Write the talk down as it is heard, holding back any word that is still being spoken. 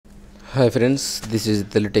Hi friends, this is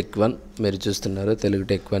Telugu tech one. మీరు చూస్తున్నారు Telugu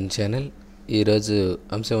tech one channel. ఈరోజు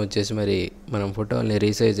అంశం వచ్చేసి మరి మనం ఫోటోల్ని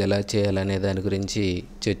రీసైజ్ ఎలా చేయాలనే దాని గురించి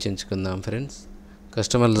చర్చించుకుందాం ఫ్రెండ్స్.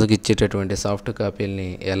 కస్టమర్లకు ఇచ్చేటటువంటి సాఫ్ట్ కాపీలని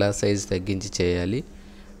ఎలా సైజ్ తగ్గించి చేయాలి,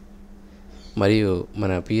 మరియు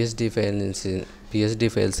మన పిఎస్డి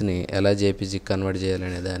ఫైల్స్ని ఎలా జేపీజీ కన్వర్ట్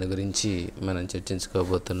చేయాలనే దాని గురించి మనం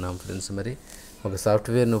చర్చించుకోబోతున్నాం ఫ్రెండ్స్. మరి ఒక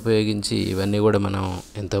సాఫ్ట్వేర్ని ఉపయోగించి ఇవన్నీ కూడా మనం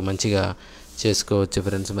ఎంతో మంచిగా చేసుకోవచ్చు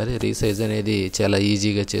ఫ్రెండ్స్. మరి రీసైజ్ అనేది చాలా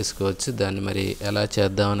ఈజీగా చేసుకోవచ్చు. దాన్ని మరి ఎలా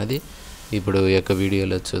చేద్దాం అన్నది ఇప్పుడు ఈ యొక్క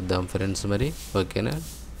వీడియోలో చూద్దాం ఫ్రెండ్స్. మరి ఓకేనా,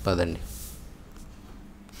 పదండి.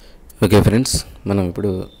 ఓకే ఫ్రెండ్స్, మనం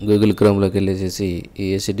ఇప్పుడు గూగుల్ క్రోమ్లోకి వెళ్ళేసి ఈ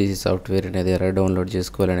ACDsee సాఫ్ట్వేర్ అనేది ఎలా డౌన్లోడ్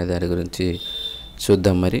చేసుకోవాలనే దాని గురించి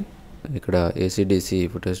చూద్దాం. మరి ఇక్కడ ACDsee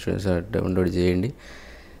ఫోటోస్ డౌన్లోడ్ చేయండి.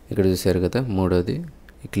 ఇక్కడ చూసారు కదా, మూడోది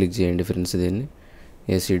క్లిక్ చేయండి ఫ్రెండ్స్. దీన్ని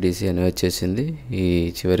ACDsee అని వచ్చేసింది. ఈ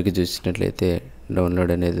చివరికి చూసినట్లయితే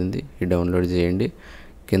డౌన్లోడ్ అనేది ఉంది. ఈ డౌన్లోడ్ చేయండి.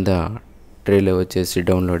 కింద ట్రేలో వచ్చేసి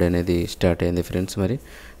డౌన్లోడ్ అనేది స్టార్ట్ అయింది ఫ్రెండ్స్. మరి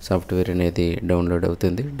సాఫ్ట్వేర్ అనేది డౌన్లోడ్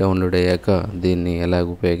అవుతుంది. డౌన్లోడ్ అయ్యాక దీన్ని ఎలా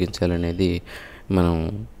ఉపయోగించాలనేది మనం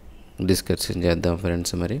డిస్కషన్ చేద్దాం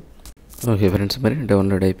ఫ్రెండ్స్. మరి ఓకే ఫ్రెండ్స్, మరి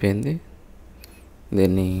డౌన్లోడ్ అయిపోయింది.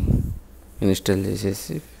 దీన్ని ఇన్స్టాల్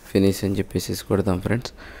చేసేసి ఫినిష్ అని చెప్పేసి కొడదాం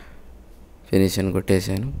ఫ్రెండ్స్. ఫినిష్ అని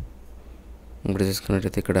కొట్టేసాను. ఇప్పుడు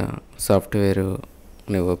చూసుకున్నట్టయితే ఇక్కడ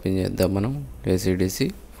సాఫ్ట్వేర్ని ఓపెన్ చేద్దాం. మనం ACDsee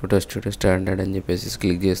ఫోటో స్టూడియో స్టాండర్డ్ అని చెప్పేసి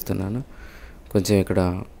క్లిక్ చేస్తున్నాను. కొంచెం ఇక్కడ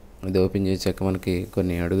ఇది ఓపెన్ చేసాక మనకి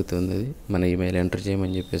కొన్ని అడుగుతుంది. మన ఈమెయిల్ ఎంటర్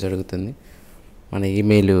చేయమని చెప్పేసి అడుగుతుంది. మన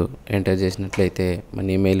ఈమెయిల్ ఎంటర్ చేసినట్లయితే మన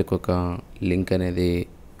ఈమెయిల్కి ఒక లింక్ అనేది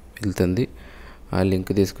వెళ్తుంది. ఆ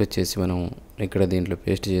లింక్ తీసుకొచ్చేసి మనం ఇక్కడ దీంట్లో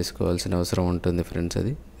పేస్ట్ చేసుకోవాల్సిన అవసరం ఉంటుంది ఫ్రెండ్స్.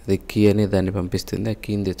 అది కీ అనే దాన్ని పంపిస్తుంది. ఆ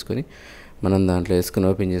కీని తెచ్చుకొని మనం దాంట్లో వేసుకుని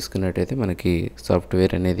ఓపెన్ చేసుకున్నట్టయితే మనకి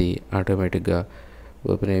సాఫ్ట్వేర్ అనేది ఆటోమేటిక్గా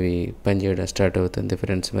ఓపెన్ అయ్యి పనిచేయడం స్టార్ట్ అవుతుంది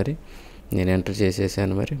ఫ్రెండ్స్. మరి నేను ఎంటర్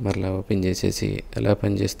చేసేసాను. మరి మరలా ఓపెన్ చేసేసి ఎలా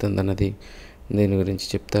పనిచేస్తుంది అన్నది దీని గురించి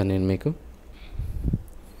చెప్తాను నేను మీకు.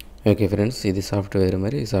 ఓకే ఫ్రెండ్స్, ఇది సాఫ్ట్వేర్.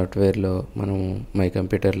 మరి ఈ సాఫ్ట్వేర్లో మనం మై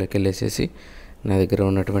కంప్యూటర్లోకి వెళ్ళేసేసి నా దగ్గర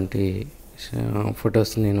ఉన్నటువంటి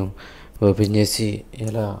ఫొటోస్ నేను ఓపెన్ చేసి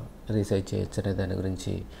ఎలా రీసైజ్ చేయొచ్చు అనే దాని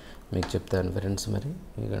గురించి మీకు చెప్తాను ఫ్రెండ్స్. మరి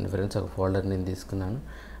ఇదిగోండి ఫ్రెండ్స్, ఒక ఫోల్డర్ నేను తీసుకున్నాను.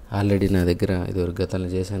 ఆల్రెడీ నా దగ్గర ఇది గతంలో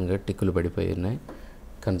చేశాను కాబట్టి టిక్కులు పడిపోయి ఉన్నాయి.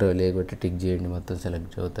 కంట్రోల్ కొట్టి టిక్ చేయండి, మొత్తం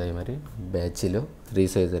సెలెక్ట్ అవుతాయి. మరి బ్యాచ్లో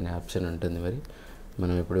రీసైజ్ అనే ఆప్షన్ ఉంటుంది. మరి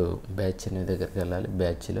మనం ఇప్పుడు బ్యాచ్ అనే దగ్గరికి వెళ్ళాలి.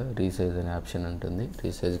 బ్యాచ్లో రీసైజ్ అనే ఆప్షన్ ఉంటుంది.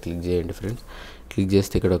 రీసైజ్ క్లిక్ చేయండి ఫ్రెండ్స్. క్లిక్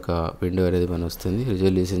చేస్తే ఇక్కడ ఒక విండో అనేది మనం వస్తుంది.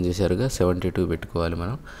 రిజల్యూషన్ చేశారుగా 72 పెట్టుకోవాలి.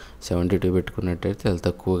 మనం 72 పెట్టుకున్నట్టయితే చాలా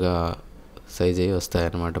తక్కువగా సైజ్ అయ్యి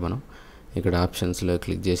వస్తాయన్నమాట. మనం ఇక్కడ ఆప్షన్స్లో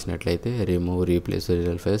క్లిక్ చేసినట్లయితే remove, replace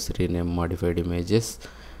original files, rename modified images,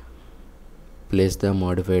 place the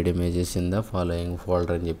modified images in the following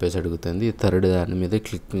folder అని చెప్పేసి అడుగుతుంది. థర్డ్ దాని మీద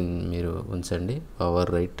క్లిక్ మీరు ఉంచండి.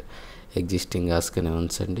 ఓవర్ రైట్ ఎగ్జిస్టింగ్ ఆస్క్ అని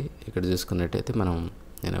ఉంచండి. ఇక్కడ చూసుకున్నట్టయితే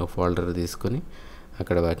నేను ఒక ఫోల్డర్ తీసుకొని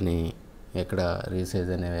అక్కడ వాటిని ఎక్కడ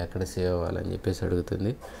రీసైజ్ అనేవి ఎక్కడ సేవ్ అవ్వాలని చెప్పేసి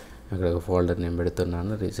అడుగుతుంది. అక్కడ ఒక ఫోల్డర్ నేను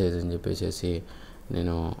పెడుతున్నాను. రీసైజ్ అని చెప్పేసి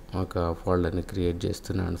నేను ఒక ఫోల్డర్ని క్రియేట్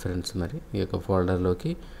చేస్తున్నాను ఫ్రెండ్స్. మరి ఈ యొక్క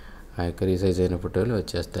ఫోల్డర్లోకి ఆ యొక్క రీసైజ్ అయిన ఫోటోలు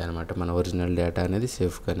వచ్చేస్తాయి అన్నమాట. మన ఒరిజినల్ డేటా అనేది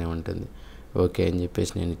సేఫ్గానే ఉంటుంది. ఓకే అని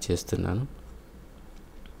చెప్పేసి నేను ఇచ్చేస్తున్నాను.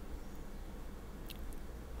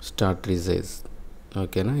 Start resize.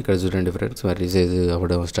 ఓకేనా, ఇక్కడ చూడండి ఫ్రెండ్స్, మరి రీసైజ్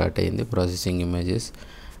అవ్వడం స్టార్ట్ అయింది. ప్రాసెసింగ్ ఇమేజెస్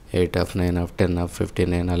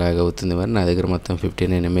 8/9/10/59 అలాగ అవుతుంది. మరి నా దగ్గర మొత్తం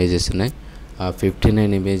 59 ఇమేజెస్ ఉన్నాయి. ఆ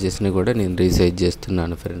 59 ఇమేజెస్ని కూడా నేను రీసైజ్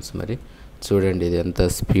చేస్తున్నాను ఫ్రెండ్స్. మరి చూడండి ఇది ఎంత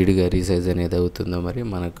స్పీడ్గా రీసైజ్ అనేది అవుతుందో. మరి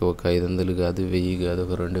మనకు ఒక 500 కాదు, 1000 కాదు,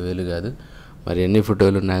 ఒక 2000 కాదు, మరి ఎన్ని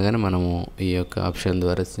ఫోటోలు ఉన్నా కానీ మనము ఈ యొక్క ఆప్షన్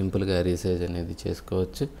ద్వారా సింపుల్గా రీసైజ్ అనేది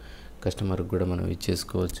చేసుకోవచ్చు. కస్టమర్కి కూడా మనం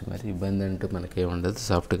ఇచ్చేసుకోవచ్చు. మరి ఇబ్బంది అంటూ మనకేం ఉండదు.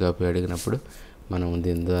 సాఫ్ట్ కాపీ అడిగినప్పుడు మనం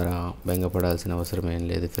దీని ద్వారా బెంగపడాల్సిన అవసరం ఏం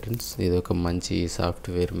లేదు ఫ్రెండ్స్. ఇది ఒక మంచి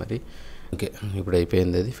సాఫ్ట్వేర్. మరి ఓకే, ఇప్పుడు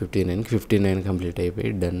అయిపోయింది. అది 59 కంప్లీట్ అయిపోయి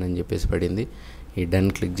డన్ అని చెప్పేసి పడింది. ఈ డన్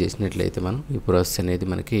క్లిక్ చేసినట్లయితే మనం ఈ ప్రాసెస్ అనేది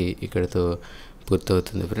మనకి ఇక్కడతో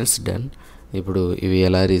పూర్తవుతుంది ఫ్రెండ్స్. డన్. ఇప్పుడు ఇవి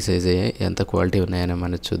ఎలా రీసైజ్ అయ్యాయి, ఎంత క్వాలిటీ ఉన్నాయని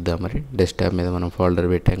మనం చూద్దాం. మరి డెస్క్టాప్ మీద మనం ఫోల్డర్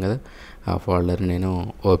పెట్టాం కదా, ఆ ఫోల్డర్ నేను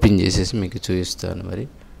ఓపెన్ చేసేసి మీకు చూపిస్తాను. మరి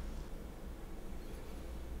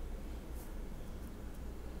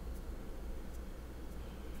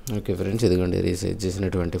ఓకే ఫ్రెండ్స్, ఇదిగోండి రీసైజ్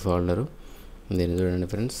చేసినటువంటి ఫోల్డరు. దీన్ని చూడండి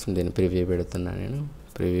ఫ్రెండ్స్, దీన్ని ప్రివ్యూ పెడుతున్నాను నేను.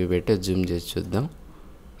 ప్రివ్యూ పెట్టి జూమ్ చేసి చూద్దాం.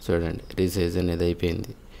 చూడండి రీసైజ్ అనేది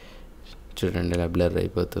అయిపోయింది. చూడండి ఇలా బ్లర్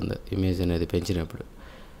అయిపోతుంది ఇమేజ్ అనేది పెంచినప్పుడు.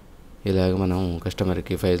 ఇలాగ మనం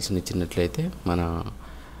కస్టమర్కి ఫైల్స్ని ఇచ్చినట్లయితే మన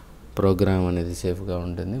ప్రోగ్రామ్ అనేది సేఫ్గా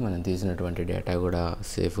ఉంటుంది. మనం తీసినటువంటి డేటా కూడా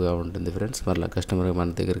సేఫ్గా ఉంటుంది ఫ్రెండ్స్. మరలా కస్టమర్ మన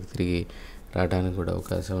దగ్గరికి తిరిగి రావడానికి కూడా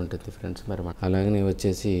అవకాశం ఉంటుంది ఫ్రెండ్స్. మరి అలాగనే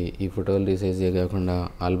వచ్చేసి ఈ ఫోటోలు రీసైజే కాకుండా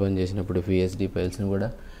ఆల్బమ్ చేసినప్పుడు పిఎస్డి ఫైల్స్ని కూడా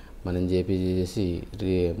మనం జేపీజీ చేసి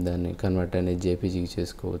దాన్ని కన్వర్ట్ అనేది జేపీజీకి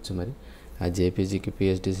చేసుకోవచ్చు. మరి ఆ జేపీజీకి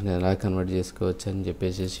పిఎస్డీస్ని ఎలా కన్వర్ట్ చేసుకోవచ్చు అని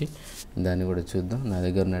చెప్పేసి దాన్ని కూడా చూద్దాం. నా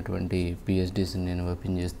దగ్గర ఉన్నటువంటి పిఎస్డీస్ని నేను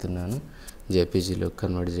ఓపెన్ చేస్తున్నాను జేపీజీలో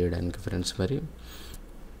కన్వర్ట్ చేయడానికి ఫ్రెండ్స్. మరి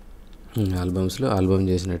ఆల్బమ్స్లో ఆల్బమ్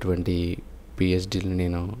చేసినటువంటి పిఎస్డీని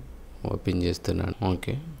నేను ఓపెన్ చేస్తున్నాను.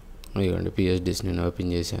 ఓకే, ఇదిగోండి పిఎస్డీస్ నేను ఓపెన్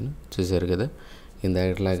చేశాను, చూసారు కదా.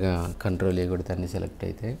 ఇందాకట్లాగా కంట్రోల్ ఏ కొడితే అన్నీ సెలెక్ట్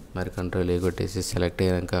అయితే, మరి కంట్రోల్ ఏ కొట్టేసి సెలెక్ట్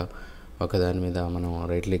అయ్యాక ఒకదాని మీద మనం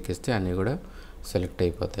రైట్ క్లిక్ ఇస్తే అన్నీ కూడా సెలెక్ట్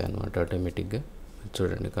అయిపోతాయి అన్నమాట ఆటోమేటిక్గా.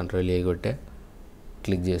 చూడండి, కంట్రోల్ ఏ కొట్టే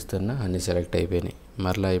క్లిక్ చేస్తున్నా అన్నీ సెలెక్ట్ అయిపోయినాయి.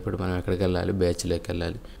 మరలా ఇప్పుడు మనం ఎక్కడికి వెళ్ళాలి, బ్యాచ్లోకి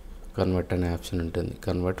వెళ్ళాలి. కన్వర్ట్ అనే ఆప్షన్ ఉంటుంది,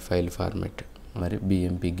 కన్వర్ట్ ఫైల్ ఫార్మాట్. మరి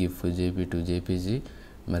బిఎంపీ, గిఫ్, జేపీ టు జేపీజీ,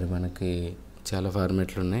 మరి మనకి చాలా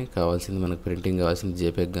ఫార్మాట్లు ఉన్నాయి. కావాల్సింది మనకు ప్రింటింగ్ కావాల్సింది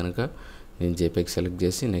జేపీగ్ కనుక నేను జేపీగ్ సెలెక్ట్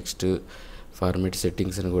చేసి నెక్స్ట్ ఫార్మాట్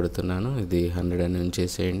సెట్టింగ్స్ అని కొడుతున్నాను. ఇది 100 అని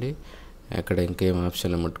ఉంచేసేయండి. అక్కడ ఇంకేం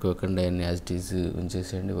ఆప్షన్లు ముట్టుకోకుండా అన్ని యాజ్ ఇట్ ఈజ్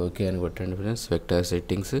ఉంచేసేయండి. ఓకే అని కొట్టండి ఫ్రెండ్స్. వెక్టార్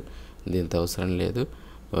సెట్టింగ్స్ దీంతో అవసరం లేదు.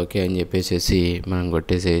 ఓకే అని చెప్పేసి మనం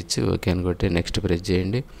కొట్టేసేయచ్చు. ఓకే అని కొట్టి నెక్స్ట్ ప్రెస్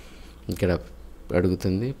చేయండి. ఇక్కడ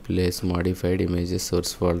అడుగుతుంది place modified images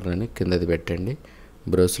source folder అని, కిందది పెట్టండి.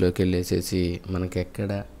 బ్రౌజ్లోకి వెళ్ళేసేసి మనకి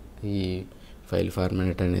ఎక్కడ ఈ ఫైల్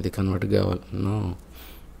ఫార్మాట్ అనేది కన్వర్ట్ కావాలనో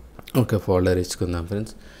ఒక ఫోల్డర్ ఇచ్చుకుందాం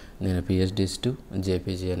ఫ్రెండ్స్. నేను పిఎస్డీస్ టు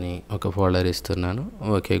జేపీజీ అని ఒక ఫోల్డర్ ఇస్తున్నాను.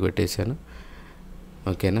 ఓకే కొట్టేశాను.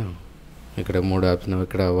 ఓకేనా, ఇక్కడ 3 ఆప్షన్,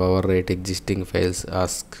 ఇక్కడ over right existing files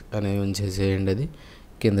ask అనేవి ఉంచేసేయండి. అది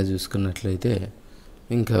కింద చూసుకున్నట్లయితే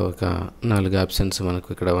ఇంకా ఒక 4 ఆప్షన్స్ మనకు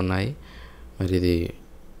ఇక్కడ ఉన్నాయి. మరి ఇది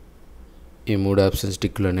ఈ 3 ఆప్షన్స్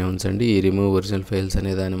టిక్లోనే ఉంచండి. ఈ రిమూవ్ ఒరిజినల్ ఫైల్స్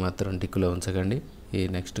అనే దాన్ని మాత్రం టిక్లో ఉంచకండి. ఈ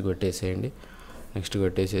నెక్స్ట్ కొట్టేసేయండి. నెక్స్ట్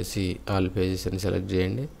కొట్టేసేసి ఆల్ పేజెస్ అని సెలెక్ట్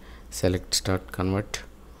చేయండి. Select start convert.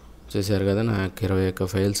 చూసారు కదా, నాకు 21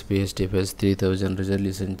 ఫైల్స్ పిఎస్టీ ఫైల్స్ 3000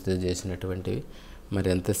 రిజల్యూషన్తో చేసినటువంటివి. మరి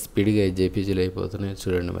ఎంత స్పీడ్గా జేపీజీలు అయిపోతున్నాయి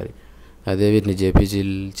చూడండి. మరి అదే వీటిని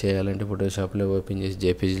జేపీజీలు చేయాలంటే ఫోటోషాప్లో ఓపెన్ చేసి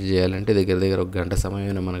జేపీజీలు చేయాలంటే దగ్గర 1 గంట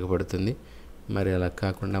సమయం మనకు పడుతుంది. మరి అలా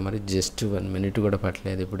కాకుండా మరి జస్ట్ 1 మినిట్ కూడా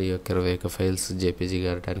పట్టలేదు ఇప్పుడు ఈ 21 ఫైల్స్ జేపీజీ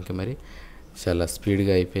కావడానికి. మరి చాలా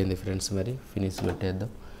స్పీడ్గా అయిపోయింది ఫ్రెండ్స్. మరి ఫినిష్ కొట్టేద్దాం.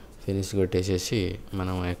 ఫినిష్ కొట్టేసేసి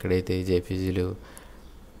మనం ఎక్కడైతే ఈ జేపీజీలు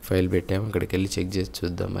ఫైల్ పెట్టాము అక్కడికి వెళ్ళి చెక్ చేసి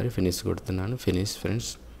చూద్దాం. మరి ఫినిష్ కొడుతున్నాను. Finish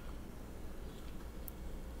friends.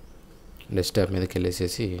 డెస్క్టాప్ మీదకి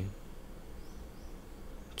వెళ్ళేసేసి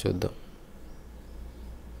చూద్దాం.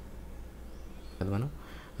 అది మనం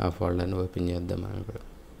ఆ ఫోల్డర్ని ఓపెన్ చేద్దాం. మనం ఇప్పుడు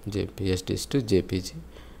పిఎస్డీస్ టు జేపీజీ,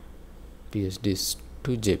 పిఎస్డీస్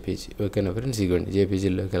టు జేపీజీ. ఓకేనా ఫ్రెండ్స్, ఇవ్వండి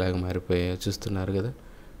జేపీజీలోకి ఎలాగ మారిపోయాయో చూస్తున్నారు కదా.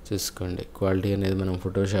 చూసుకోండి, క్వాలిటీ అనేది మనం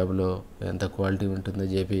ఫోటోషాప్లో ఎంత క్వాలిటీ ఉంటుందో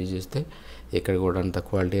జేపీజీ చూస్తే ఇక్కడ కూడా అంత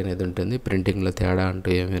క్వాలిటీ అనేది ఉంటుంది. ప్రింటింగ్లో తేడా అంటూ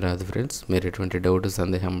ఏమీ రాదు ఫ్రెండ్స్. మీరు ఎటువంటి డౌట్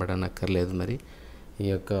సందేహం పడనక్కర్లేదు. మరి ఈ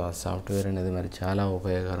యొక్క సాఫ్ట్వేర్ అనేది మరి చాలా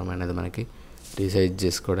ఉపయోగకరమైనది మనకి రీసైజ్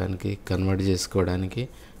చేసుకోవడానికి, కన్వర్ట్ చేసుకోవడానికి.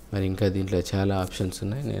 మరి ఇంకా దీంట్లో చాలా ఆప్షన్స్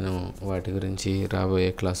ఉన్నాయి. నేను వాటి గురించి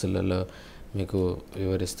రాబోయే క్లాసులలో మీకు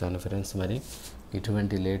వివరిస్తాను ఫ్రెండ్స్. మరి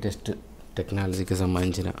ఇటువంటి లేటెస్ట్ టెక్నాలజీకి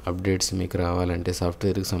సంబంధించిన అప్డేట్స్ మీకు రావాలంటే,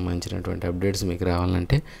 సాఫ్ట్వేర్కి సంబంధించినటువంటి అప్డేట్స్ మీకు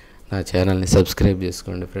రావాలంటే నా ఛానల్ని సబ్స్క్రైబ్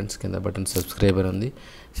చేసుకోండి ఫ్రెండ్స్. కింద బటన్ సబ్స్క్రైబర్ ఉంది,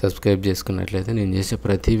 సబ్స్క్రైబ్ చేసుకున్నట్లయితే నేను చేసే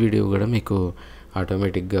ప్రతి వీడియో కూడా మీకు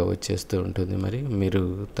ఆటోమేటిక్గా వచ్చేస్తూ ఉంటుంది. మరి మీరు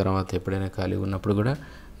తర్వాత ఎప్పుడైనా ఖాళీగా ఉన్నప్పుడు కూడా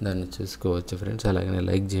దాన్ని చూసుకోవచ్చు ఫ్రెండ్స్. అలాగే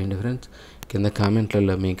లైక్ చేయండి ఫ్రెండ్స్. కింద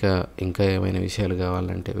కామెంట్లలో మీకు ఇంకా ఏమైనా విషయాలు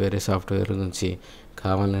కావాలంటే, వేరే సాఫ్ట్వేర్ గురించి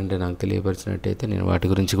కావాలంటే నాకు తెలియపరిచినట్టయితే నేను వాటి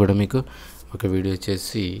గురించి కూడా మీకు ఒక వీడియో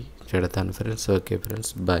చేసి పెడతాను ఫ్రెండ్స్. ఓకే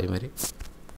ఫ్రెండ్స్, బాయ్ మరి.